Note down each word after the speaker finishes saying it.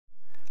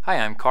Hi,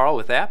 I'm Carl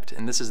with Apt,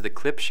 and this is the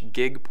Klipsch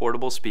GiG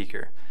portable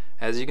speaker.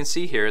 As you can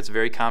see here, it's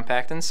very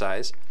compact in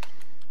size.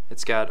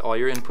 It's got all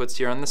your inputs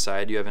here on the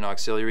side. You have an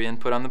auxiliary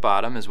input on the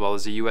bottom as well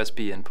as a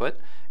USB input,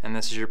 and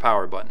this is your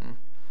power button.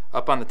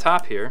 Up on the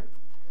top here,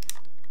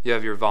 you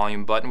have your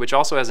volume button, which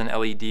also has an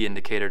LED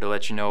indicator to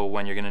let you know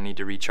when you're going to need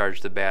to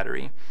recharge the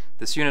battery.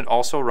 This unit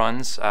also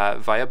runs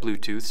via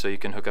Bluetooth, so you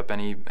can hook up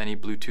any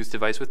Bluetooth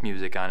device with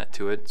music on it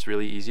to it. It's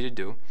really easy to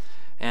do.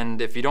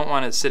 And if you don't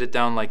want to sit it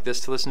down like this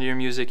to listen to your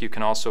music, you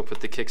can also put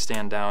the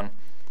kickstand down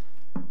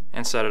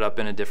and set it up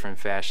in a different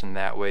fashion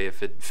that way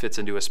if it fits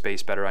into a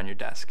space better on your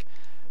desk.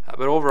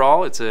 But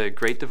overall, it's a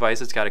great device.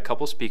 It's got a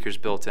couple speakers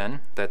built in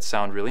that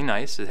sound really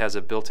nice. It has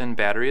a built-in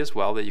battery as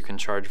well that you can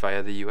charge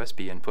via the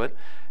USB input,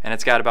 and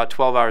it's got about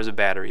 12 hours of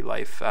battery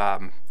life.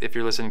 If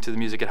you're listening to the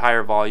music at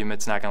higher volume,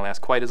 it's not going to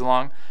last quite as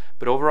long,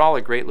 but overall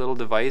a great little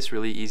device,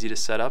 really easy to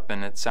set up,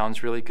 and it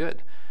sounds really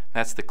good.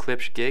 That's the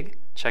Klipsch GiG.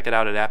 Check it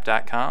out at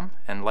abt.com,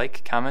 and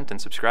like, comment,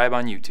 and subscribe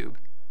on YouTube.